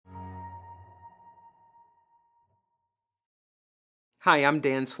Hi, I'm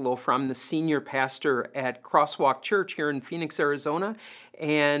Dan Slofer. I'm the senior pastor at Crosswalk Church here in Phoenix, Arizona,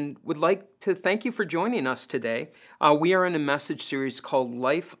 and would like to thank you for joining us today. We are in a message series called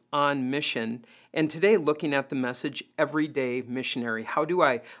Life on Mission, and today looking at the message Everyday Missionary. How do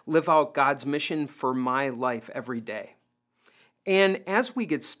I live out God's mission for my life every day? And as we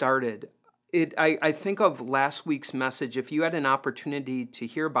get started, I think of last week's message. If you had an opportunity to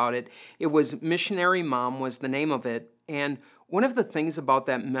hear about it, it was Missionary Mom was the name of it. And one of the things about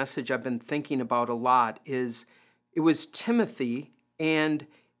that message I've been thinking about a lot is it was Timothy, and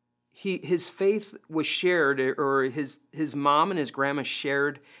his faith was shared, or his mom and his grandma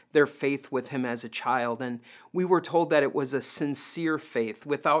shared their faith with him as a child. And we were told that it was a sincere faith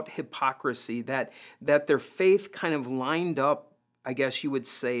without hypocrisy, that their faith kind of lined up, I guess you would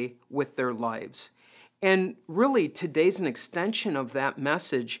say, with their lives. And really, today's an extension of that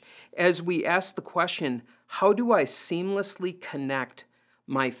message as we ask the question, how do I seamlessly connect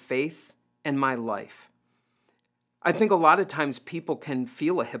my faith and my life? I think a lot of times people can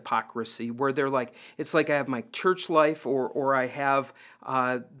feel a hypocrisy where they're like, it's like I have my church life or I have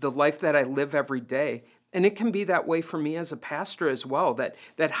the life that I live every day. And it can be that way for me as a pastor as well, that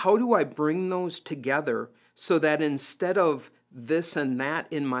how do I bring those together so that instead of this and that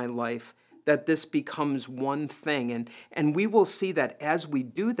in my life, that this becomes one thing. And we will see that as we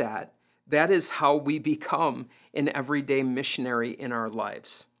do that, that is how we become an everyday missionary in our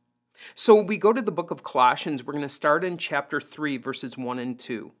lives. So we go to the book of Colossians. We're going to start in chapter 3, verses 1 and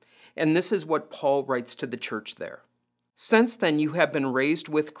 2. And this is what Paul writes to the church there. Since then you have been raised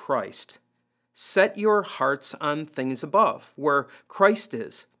with Christ. Set your hearts on things above, where Christ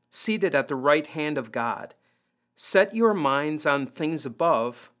is, seated at the right hand of God. Set your minds on things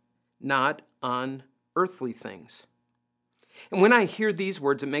above, not on earthly things. And when I hear these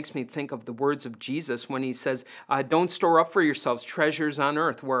words, it makes me think of the words of Jesus when he says, don't store up for yourselves treasures on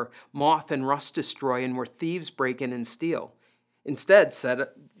earth where moth and rust destroy and where thieves break in and steal. Instead,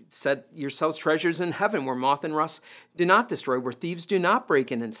 set yourselves treasures in heaven where moth and rust do not destroy, where thieves do not break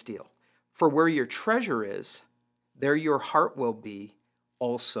in and steal. For where your treasure is, there your heart will be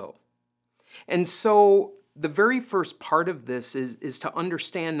also. And so the very first part of this is to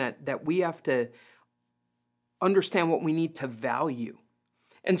understand that we have to understand what we need to value.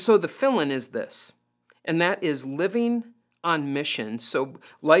 And so the fill-in is this, and that is living on mission. So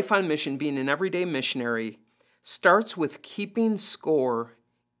life on mission, being an everyday missionary, starts with keeping score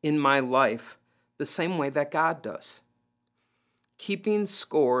in my life the same way that God does. Keeping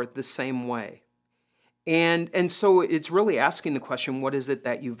score the same way. And so it's really asking the question, what is it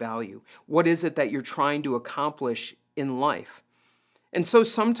that you value? What is it that you're trying to accomplish in life? And so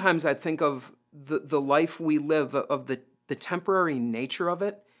sometimes I think of the life we live, of the temporary nature of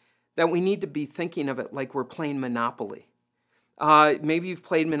it, that we need to be thinking of it like we're playing Monopoly. Maybe you've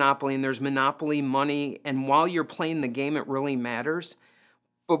played Monopoly and there's Monopoly money, and while you're playing the game, it really matters.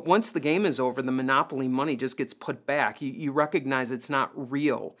 But once the game is over, the Monopoly money just gets put back. You recognize it's not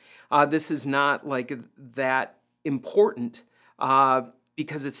real. This is not like that important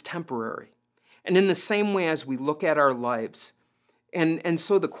because it's temporary. And in the same way as we look at our lives, and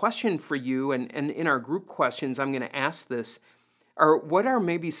so the question for you, and in our group questions, I'm going to ask this, what are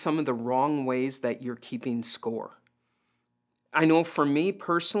maybe some of the wrong ways that you're keeping score? I know for me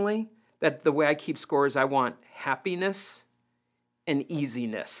personally, that the way I keep score is I want happiness and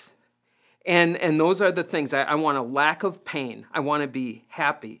easiness. And those are the things. I want a lack of pain. I want to be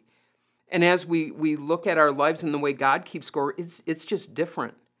happy. And as we look at our lives and the way God keeps score, it's just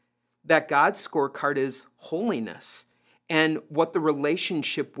different. That God's scorecard is holiness and what the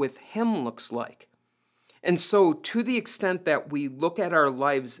relationship with Him looks like. And so to the extent that we look at our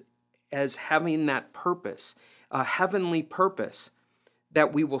lives as having that purpose, a heavenly purpose,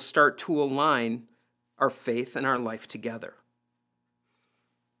 that we will start to align our faith and our life together.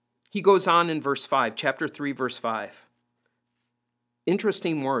 He goes on in verse 5, chapter 3, verse 5.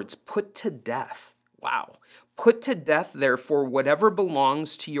 Interesting words, put to death. Wow. Put to death, therefore, whatever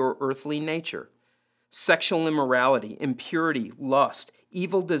belongs to your earthly nature. Sexual immorality, impurity, lust,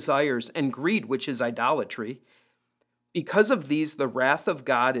 evil desires, and greed, which is idolatry. Because of these, the wrath of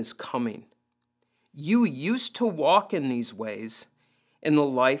God is coming. You used to walk in these ways in the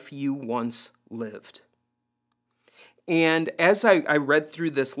life you once lived. And as I read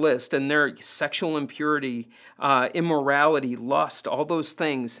through this list, and there sexual impurity, immorality, lust, all those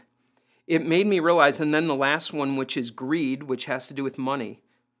things, it made me realize, and then the last one, which is greed, which has to do with money,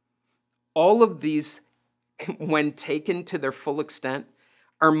 all of these, when taken to their full extent,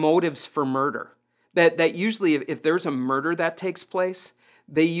 are motives for murder. That usually, if there's a murder that takes place,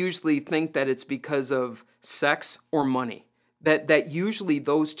 they usually think that it's because of sex or money. that usually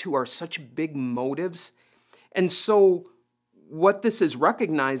those two are such big motives. And so what this is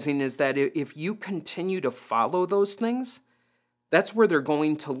recognizing is that if you continue to follow those things, that's where they're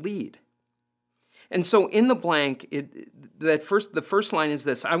going to lead. And so in the blank, the first line is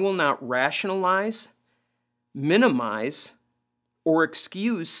this: I will not rationalize, minimize, or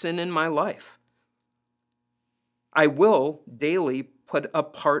excuse sin in my life. I will daily put a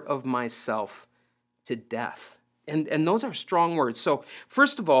part of myself to death. And those are strong words. So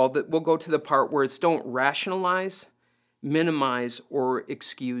first of all, we'll go to the part where it's don't rationalize, minimize, or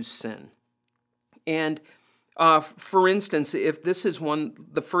excuse sin. And for instance, if this is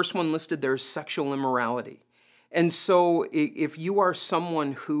the first one listed there is sexual immorality. And so if you are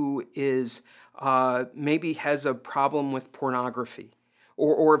someone who is maybe has a problem with pornography,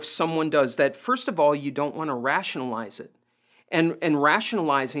 or if someone does that, first of all, you don't want to rationalize it. And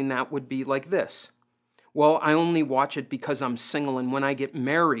rationalizing that would be like this: well, I only watch it because I'm single, and when I get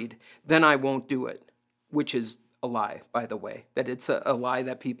married, then I won't do it, which is a lie, by the way, that it's a lie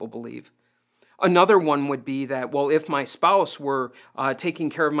that people believe. Another one would be that, well, if my spouse were taking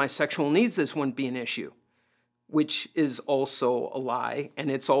care of my sexual needs, this wouldn't be an issue, which is also a lie, and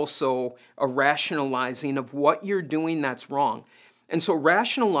it's also a rationalizing of what you're doing that's wrong. And so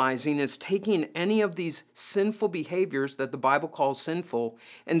rationalizing is taking any of these sinful behaviors that the Bible calls sinful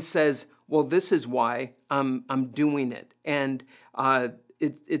and says, well, this is why I'm doing it. And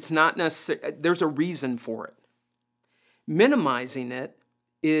it's not necessary, there's a reason for it. Minimizing it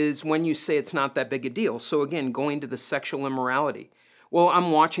is when you say it's not that big a deal. So again, going to the sexual immorality. Well,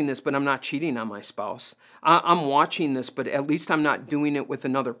 I'm watching this, but I'm not cheating on my spouse. I'm watching this, but at least I'm not doing it with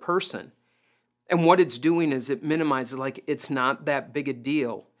another person. And what it's doing is it minimizes, like it's not that big a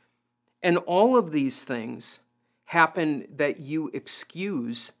deal. And all of these things happen that you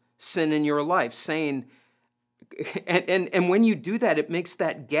excuse sin in your life, saying, and when you do that, it makes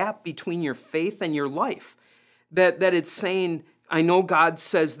that gap between your faith and your life. That it's saying, I know God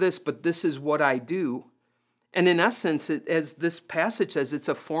says this, but this is what I do. And in essence, as this passage says, it's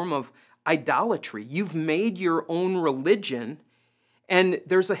a form of idolatry. You've made your own religion, and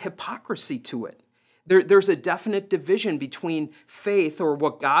there's a hypocrisy to it. There's a definite division between faith, or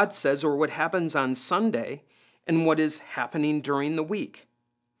what God says, or what happens on Sunday, and what is happening during the week.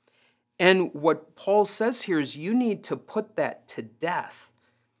 And what Paul says here is you need to put that to death.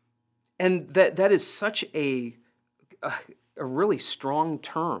 And that is such a really strong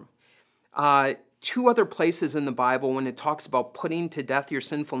term. Two other places in the Bible, when it talks about putting to death your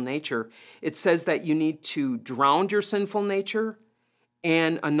sinful nature, it says that you need to drown your sinful nature,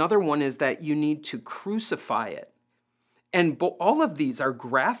 and another one is that you need to crucify it. And all of these are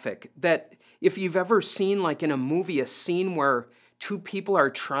graphic, that if you've ever seen, like in a movie, a scene where two people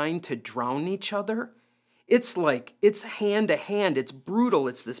are trying to drown each other, it's like, it's hand to hand, it's brutal,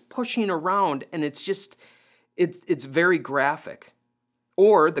 it's this pushing around, and it's just, it's very graphic.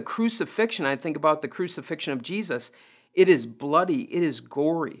 Or the crucifixion, I think about the crucifixion of Jesus, it is bloody, it is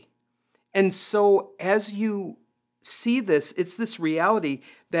gory. And so as you see this, it's this reality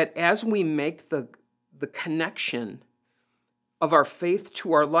that as we make the connection of our faith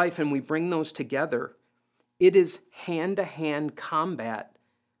to our life and we bring those together, it is hand-to-hand combat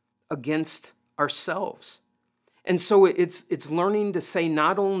against ourselves. And so it's learning to say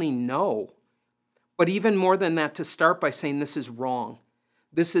not only no, but even more than that, to start by saying this is wrong.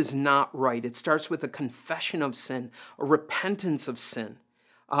 This is not right. It starts with a confession of sin, a repentance of sin,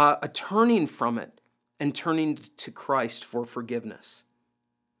 a turning from it, and turning to Christ for forgiveness.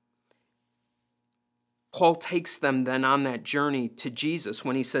 Paul takes them then on that journey to Jesus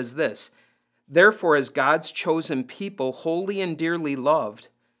when he says this: therefore, as God's chosen people, holy and dearly loved,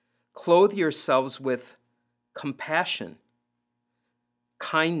 clothe yourselves with compassion,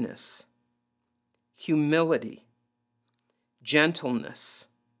 kindness, humility, gentleness,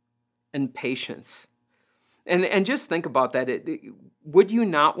 and patience. And just think about that. Would you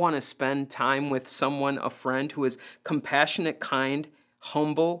not want to spend time with someone, a friend, who is compassionate, kind,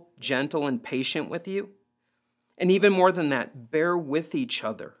 humble, gentle, and patient with you? And even more than that, bear with each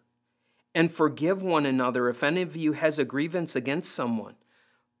other and forgive one another if any of you has a grievance against someone.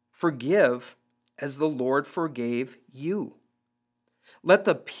 Forgive as the Lord forgave you. Let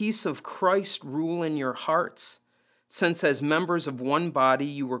the peace of Christ rule in your hearts, since as members of one body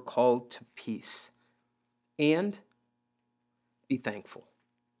you were called to peace. And be thankful.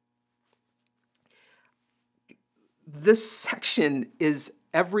 This section is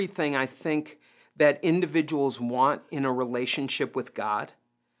everything I think that individuals want in a relationship with God,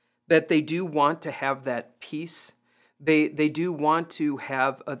 that they do want to have that peace. They do want to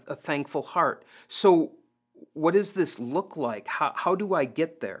have a thankful heart. So what does this look like? How do I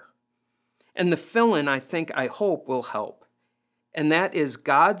get there? And the fill-in, I hope, will help. And that is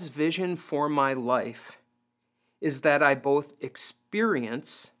God's vision for my life is that I both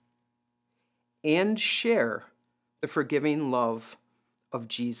experience and share the forgiving love of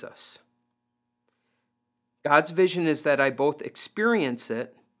Jesus. God's vision is that I both experience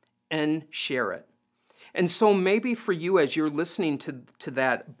it and share it. And so maybe for you, as you're listening to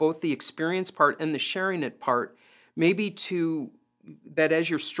that, both the experience part and the sharing it part, maybe that as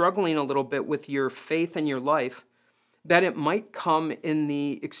you're struggling a little bit with your faith and your life, that it might come in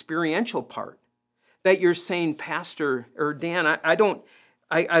the experiential part. That you're saying, Pastor or Dan,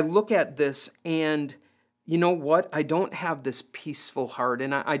 I look at this and you know what? I don't have this peaceful heart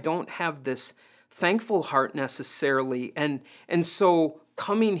and I don't have this thankful heart necessarily. And so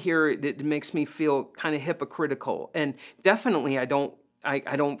coming here, it makes me feel kind of hypocritical. And definitely I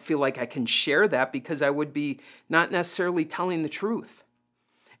don't feel like I can share that because I would be not necessarily telling the truth.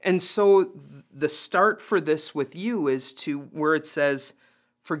 And so the start for this with you is to where it says,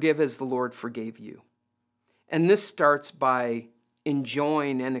 forgive as the Lord forgave you. And this starts by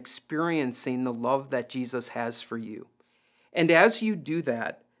enjoying and experiencing the love that Jesus has for you. And as you do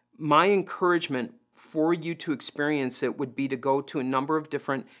that, my encouragement for you to experience it would be to go to a number of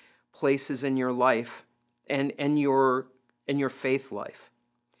different places in your life and your faith life.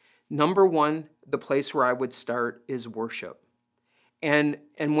 Number one, the place where I would start is worship. And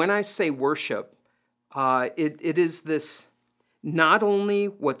when I say worship, it is this not only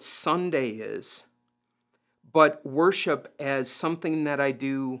what Sunday is, but worship as something that I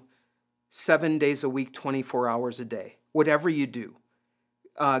do 7 days a week, 24 hours a day. Whatever you do,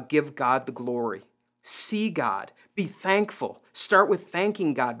 give God the glory. See God. Be thankful. Start with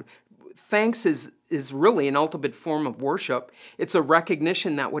thanking God. Thanks is really an ultimate form of worship. It's a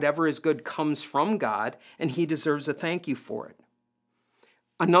recognition that whatever is good comes from God, and He deserves a thank you for it.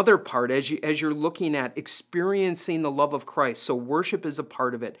 Another part, as you're looking at experiencing the love of Christ, so worship is a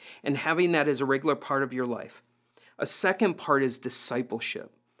part of it, and having that as a regular part of your life. A second part is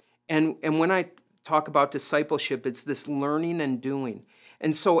discipleship. And when I talk about discipleship, it's this learning and doing.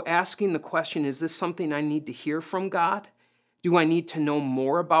 And so asking the question, is this something I need to hear from God? Do I need to know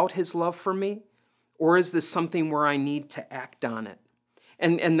more about His love for me? Or is this something where I need to act on it?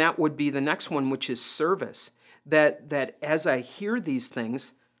 And that would be the next one, which is service. That as I hear these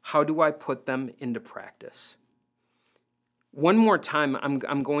things, how do I put them into practice? One more time,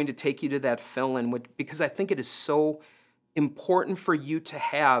 I'm going to take you to that fill-in, because I think it is so important for you to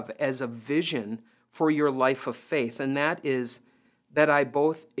have as a vision for your life of faith, and that is that I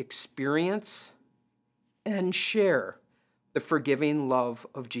both experience and share the forgiving love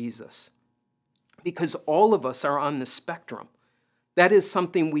of Jesus. Because all of us are on the spectrum. That is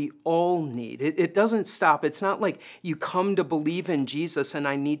something we all need. It doesn't stop. It's not like you come to believe in Jesus and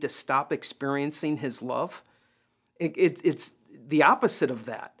I need to stop experiencing His love. It's the opposite of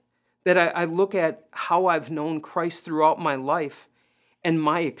that. That I look at how I've known Christ throughout my life, and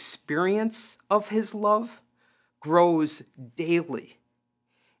my experience of His love grows daily.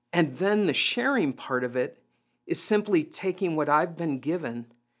 And then the sharing part of it is simply taking what I've been given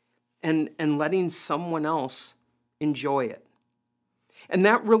and letting someone else enjoy it. And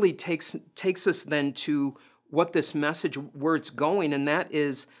that really takes us then to what this message, where it's going, and that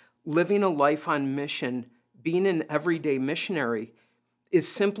is living a life on mission, being an everyday missionary, is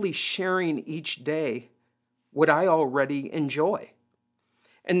simply sharing each day what I already enjoy.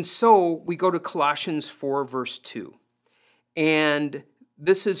 And so we go to Colossians 4, verse 2. And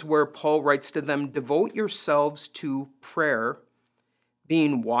this is where Paul writes to them, devote yourselves to prayer,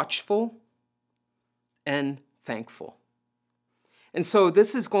 being watchful and thankful. And so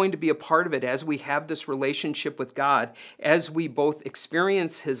this is going to be a part of it as we have this relationship with God, as we both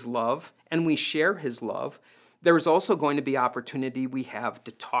experience His love and we share His love. There's also going to be opportunity we have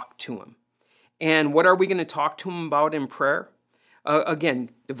to talk to Him. And what are we going to talk to Him about in prayer? Again,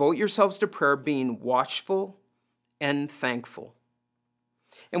 devote yourselves to prayer, being watchful and thankful.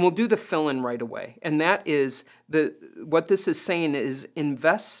 And we'll do the fill-in right away. And that is, what this is saying is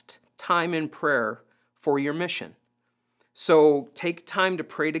invest time in prayer for your mission. So take time to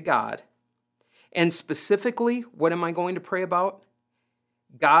pray to God. And specifically, what am I going to pray about?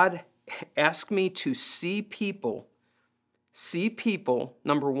 God, ask me to see people,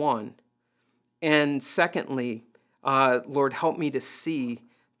 number one. And secondly, Lord, help me to see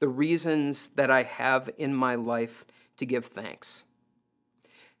the reasons that I have in my life to give thanks.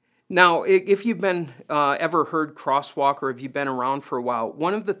 Now, if you've been ever heard Crosswalk or if you've been around for a while,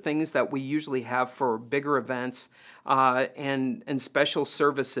 one of the things that we usually have for bigger events and special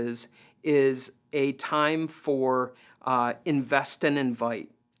services is a time for invest and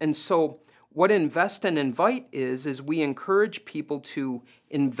invite. And so what invest and invite is we encourage people to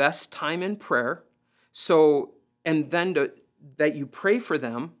invest time in prayer, so and then that you pray for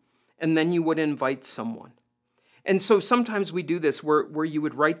them, and then you would invite someone. And so sometimes we do this where you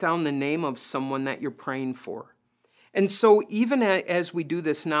would write down the name of someone that you're praying for. And so even as we do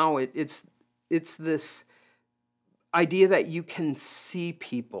this now, it's this idea that you can see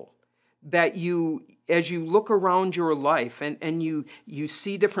people, that as you look around your life and you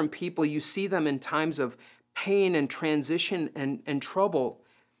see different people, you see them in times of pain and transition and trouble.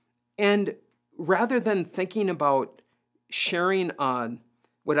 And rather than thinking about sharing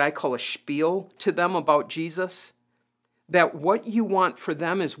what I call a spiel to them about Jesus, that what you want for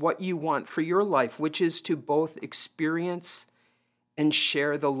them is what you want for your life, which is to both experience and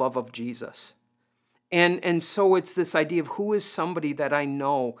share the love of Jesus. And so it's this idea of who is somebody that I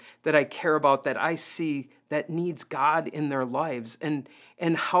know, that I care about, that I see that needs God in their lives, and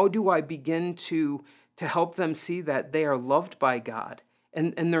how do I begin to help them see that they are loved by God,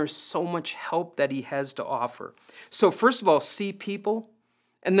 and there's so much help that He has to offer. So first of all, see people,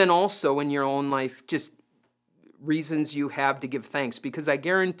 and then also in your own life, just reasons you have to give thanks, because I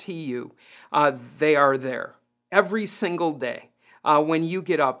guarantee you they are there every single day. When you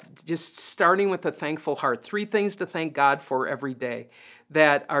get up, just starting with a thankful heart, 3 things to thank God for every day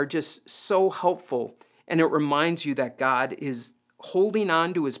that are just so helpful. And it reminds you that God is holding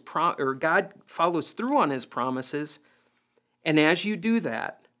on to or God follows through on His promises. And as you do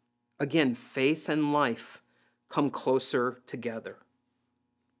that, again, faith and life come closer together.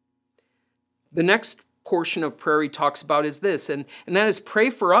 The next portion of prayer He talks about is this, and that is pray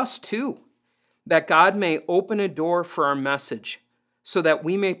for us too, that God may open a door for our message, so that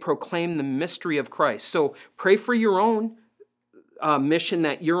we may proclaim the mystery of Christ. So pray for your own mission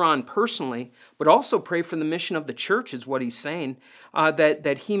that you're on personally, but also pray for the mission of the church, is what he's saying,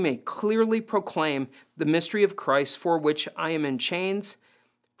 that He may clearly proclaim the mystery of Christ, for which I am in chains.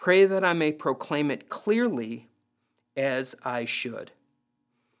 Pray that I may proclaim it clearly as I should.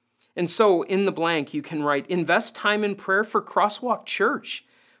 And so in the blank, you can write, invest time in prayer for Crosswalk Church.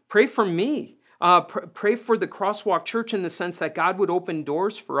 Pray for me. Pray for the Crosswalk Church in the sense that God would open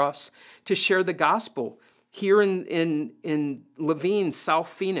doors for us to share the gospel here in Levine, South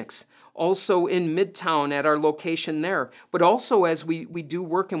Phoenix, also in Midtown at our location there, but also as we do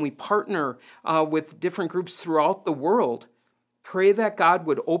work and we partner with different groups throughout the world. Pray that God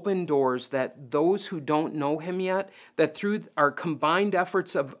would open doors, that those who don't know Him yet, that through our combined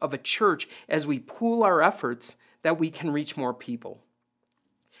efforts of a church, as we pool our efforts, that we can reach more people.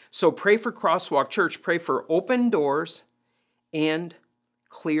 So pray for Crosswalk Church, pray for open doors and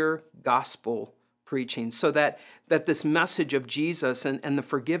clear gospel preaching, so that this message of Jesus and the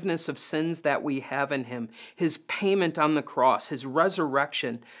forgiveness of sins that we have in Him, His payment on the cross, His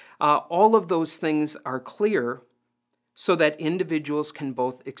resurrection, all of those things are clear, so that individuals can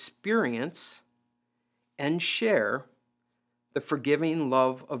both experience and share the forgiving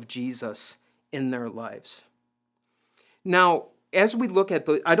love of Jesus in their lives. Now, as we look at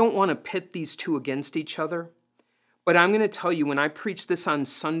I don't want to pit these two against each other, but I'm going to tell you, when I preach this on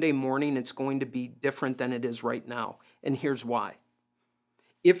Sunday morning, it's going to be different than it is right now. And here's why.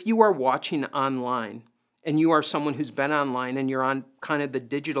 If you are watching online, and you are someone who's been online and you're on kind of the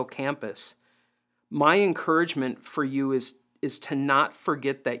digital campus, my encouragement for you is to not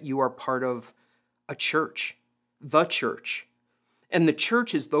forget that you are part of a church, the church. And the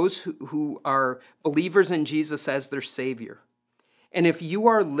church is those who are believers in Jesus as their Savior. And if you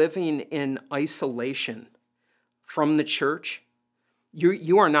are living in isolation from the church,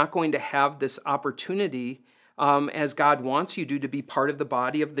 you are not going to have this opportunity, as God wants you to be part of the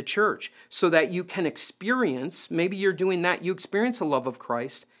body of the church, so that you can experience, maybe you're doing that, you experience the love of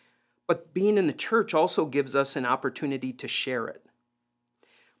Christ, but being in the church also gives us an opportunity to share it.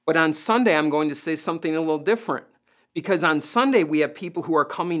 But on Sunday, I'm going to say something a little different, because on Sunday, we have people who are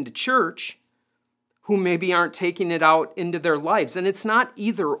coming to church who maybe aren't taking it out into their lives. And it's not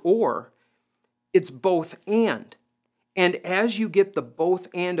either or, it's both and. And as you get the both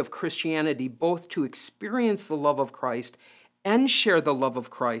and of Christianity, both to experience the love of Christ and share the love of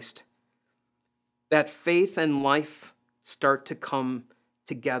Christ, that faith and life start to come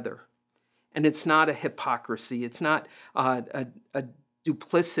together. And it's not a hypocrisy. It's not a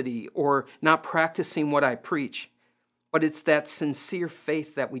duplicity or not practicing what I preach. But it's that sincere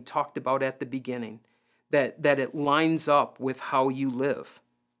faith that we talked about at the beginning, that it lines up with how you live.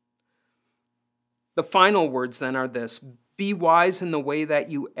 The final words then are this: be wise in the way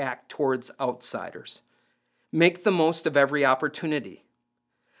that you act towards outsiders. Make the most of every opportunity.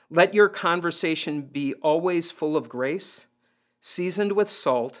 Let your conversation be always full of grace, seasoned with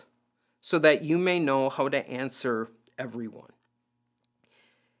salt, so that you may know how to answer everyone.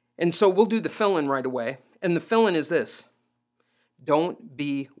 And so we'll do the fill-in right away. And the fill-in is this: don't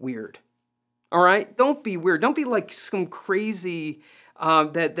be weird. All right? Don't be weird. Don't be like some crazy,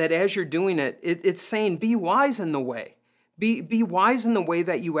 that as you're doing it, it's saying be wise in the way. Be wise in the way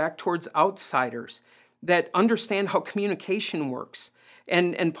that you act towards outsiders, that understand how communication works.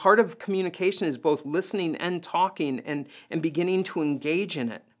 And part of communication is both listening and talking and beginning to engage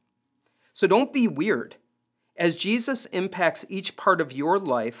in it. So don't be weird. As Jesus impacts each part of your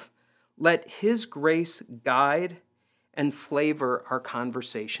life, let his grace guide and flavor our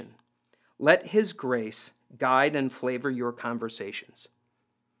conversation. Let his grace guide and flavor your conversations.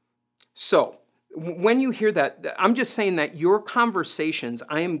 So, when you hear that, I'm just saying that your conversations,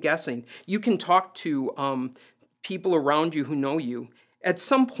 I am guessing, you can talk to people around you who know you. At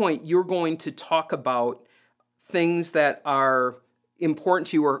some point, you're going to talk about things that are important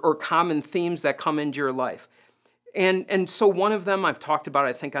to you or common themes that come into your life. And so one of them I've talked about,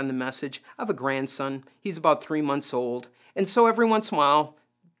 I think, on the message. I have a grandson. He's about 3 months old. And so every once in a while,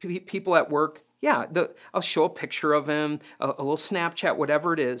 people at work, I'll show a picture of him, a little Snapchat,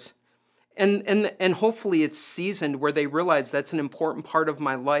 whatever it is. And hopefully it's seasoned where they realize that's an important part of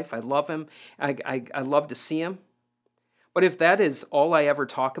my life. I love him. I love to see him. But if that is all I ever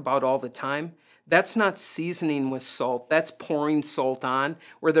talk about all the time, that's not seasoning with salt. That's pouring salt on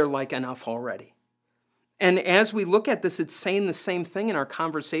where they're like, enough already. And as we look at this, it's saying the same thing in our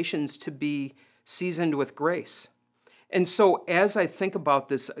conversations, to be seasoned with grace. And so as I think about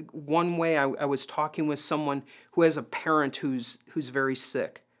this, one way I was talking with someone who has a parent who's very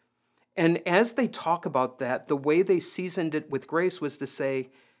sick. And as they talk about that, the way they seasoned it with grace was to say,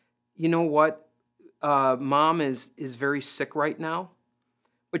 you know what, Mom is very sick right now,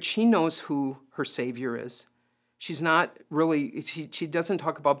 but she knows who her Savior is. She's not really, she doesn't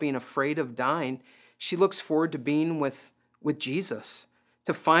talk about being afraid of dying. She looks forward to being with Jesus,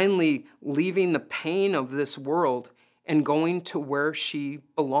 to finally leaving the pain of this world and going to where she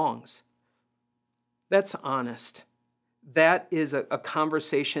belongs. That's honest. That is a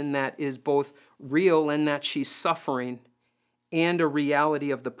conversation that is both real in that she's suffering and a reality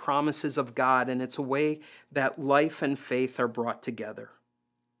of the promises of God, and it's a way that life and faith are brought together.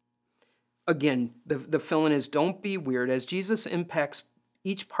 Again, the fill-in is don't be weird. As Jesus impacts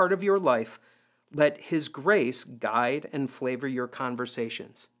each part of your life, let his grace guide and flavor your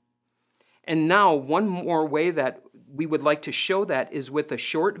conversations. And now, one more way that we would like to show that is with a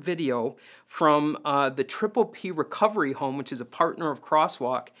short video from the Triple P Recovery Home, which is a partner of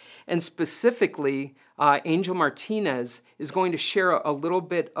Crosswalk. And specifically, Angel Martinez is going to share a little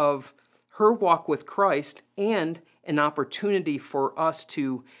bit of her walk with Christ and an opportunity for us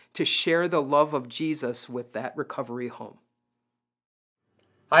to share the love of Jesus with that recovery home.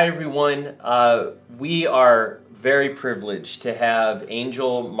 Hi everyone, we are very privileged to have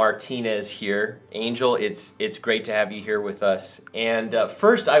Angel Martinez here. Angel, it's great to have you here with us. And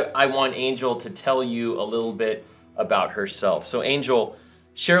first I want Angel to tell you a little bit about herself. So Angel,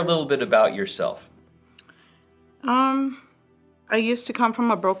 share a little bit about yourself. I used to come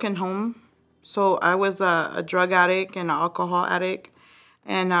from a broken home. So I was a drug addict and an alcohol addict.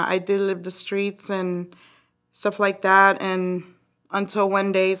 And I did live the streets and stuff like that. And until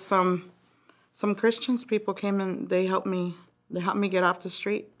one day, some Christians people came and they helped me get off the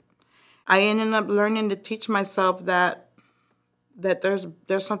street. I ended up learning to teach myself that there's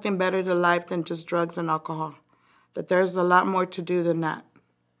something better to life than just drugs and alcohol. That there's a lot more to do than that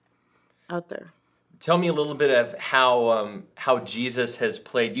out there. Tell me a little bit of how Jesus has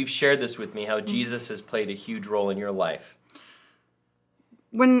played. You've shared this with me, how Jesus has played a huge role in your life.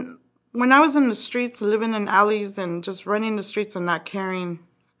 When I was in the streets, living in alleys and just running the streets and not caring,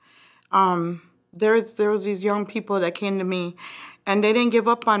 there was these young people that came to me, and they didn't give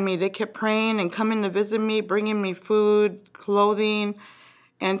up on me. They kept praying and coming to visit me, bringing me food, clothing,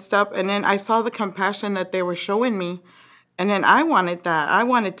 and stuff. And then I saw the compassion that they were showing me, and then I wanted that. I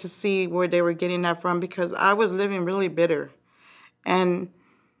wanted to see where they were getting that from because I was living really bitter. And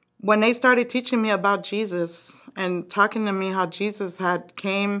when they started teaching me about Jesus and talking to me how Jesus had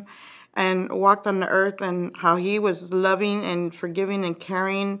came and walked on the earth and how he was loving and forgiving and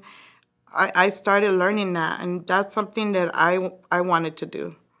caring, I started learning that. And that's something that I wanted to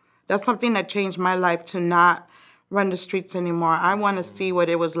do. That's something that changed my life, to not run the streets anymore. I want to see what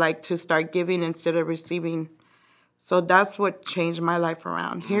it was like to start giving instead of receiving. So that's what changed my life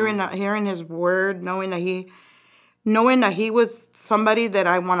around. Hearing his word, knowing that he was somebody that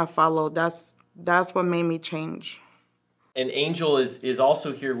I want to follow. That's what made me change. And Angel is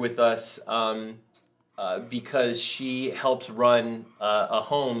also here with us because she helps run a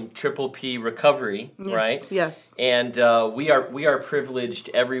home, Triple P Recovery, Yes, right? yes. And we are privileged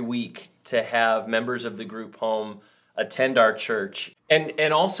every week to have members of the group home attend our church.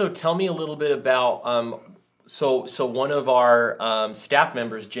 And also tell me a little bit about so one of our staff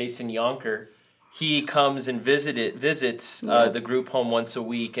members, Jason Yonker, he comes and visits Yes. the group home once a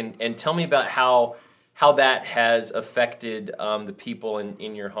week, and tell me about how that has affected the people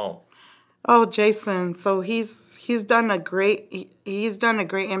in your home. Oh, Jason. So he's done a great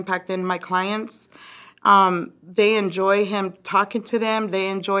impact in my clients. They enjoy him talking to them. They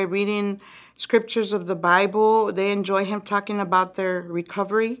enjoy reading scriptures of the Bible. They enjoy him talking about their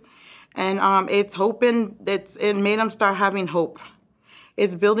recovery, and it made them start having hope.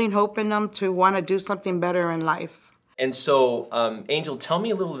 It's building hope in them to want to do something better in life. And so, Angel, tell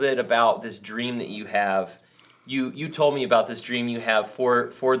me a little bit about this dream that you have. You told me about this dream you have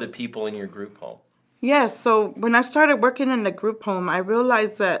for the people in your group home. Yes. So when I started working in the group home, I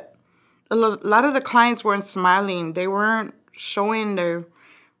realized that a lot of the clients weren't smiling. They weren't showing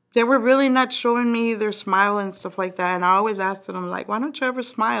they were really not showing me their smile and stuff like that. And I always asked them, like, why don't you ever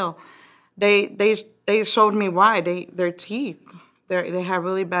smile? They showed me why. Their teeth. They have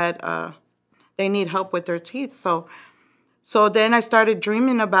really bad. They need help with their teeth. So then I started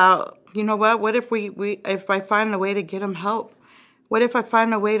dreaming about, you know what if if I find a way to get them help? What if I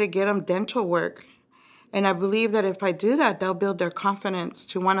find a way to get them dental work? And I believe that if I do that, they'll build their confidence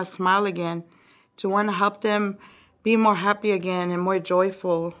to want to smile again, to want to help them be more happy again and more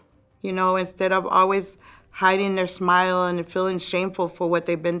joyful, instead of always hiding their smile and feeling shameful for what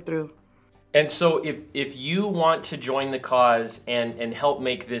they've been through. And so if you want to join the cause and help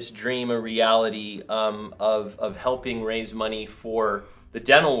make this dream a reality, of helping raise money for the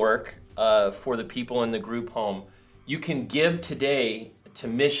dental work for the people in the group home, you can give today to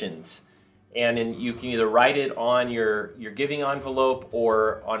missions. And you can either write it on your giving envelope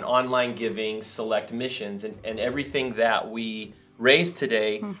or on online giving, select missions. And everything that we raise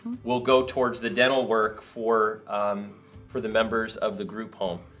today will go towards the dental work for the members of the group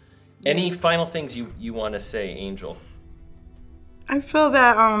home. Any final things you want to say, Angel? I feel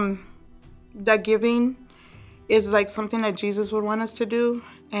that that giving is like something that Jesus would want us to do,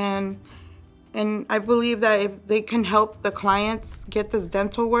 and I believe that if they can help the clients get this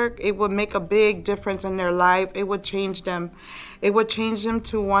dental work, it would make a big difference in their life. It would change them. It would change them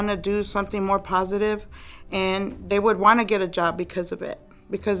to want to do something more positive, and they would want to get a job because of it,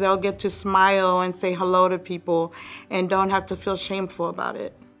 because they'll get to smile and say hello to people and don't have to feel shameful about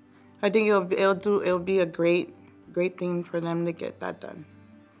it. I think it'll be a great thing for them to get that done.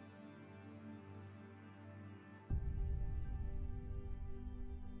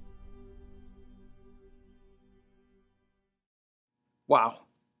 Wow.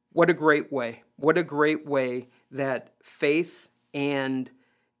 What a great way. What a great way that faith and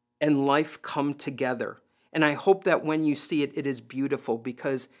life come together. And I hope that when you see it, it is beautiful,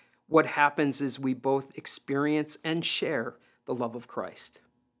 because what happens is we both experience and share the love of Christ.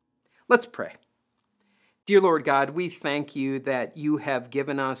 Let's pray. Dear Lord God, we thank you that you have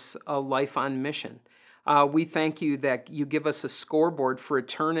given us a life on mission. We thank you that you give us a scoreboard for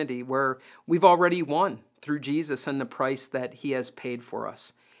eternity where we've already won through Jesus and the price that he has paid for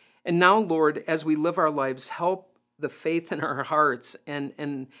us. And now, Lord, as we live our lives, help the faith in our hearts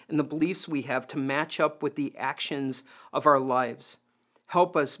and the beliefs we have to match up with the actions of our lives.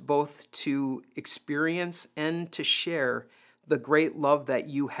 Help us both to experience and to share the great love that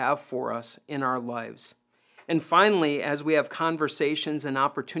you have for us in our lives. And finally, as we have conversations and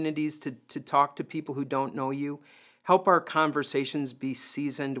opportunities to talk to people who don't know you, help our conversations be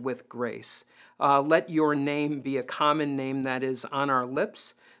seasoned with grace. Let your name be a common name that is on our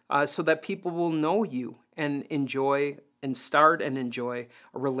lips, so that people will know you and enjoy and start and enjoy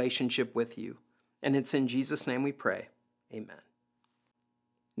a relationship with you. And it's in Jesus' name we pray. Amen.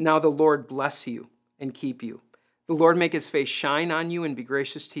 Now the Lord bless you and keep you. The Lord make his face shine on you and be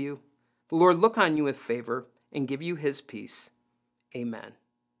gracious to you. The Lord look on you with favor and give you his peace. Amen.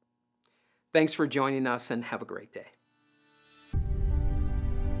 Thanks for joining us, and have a great day.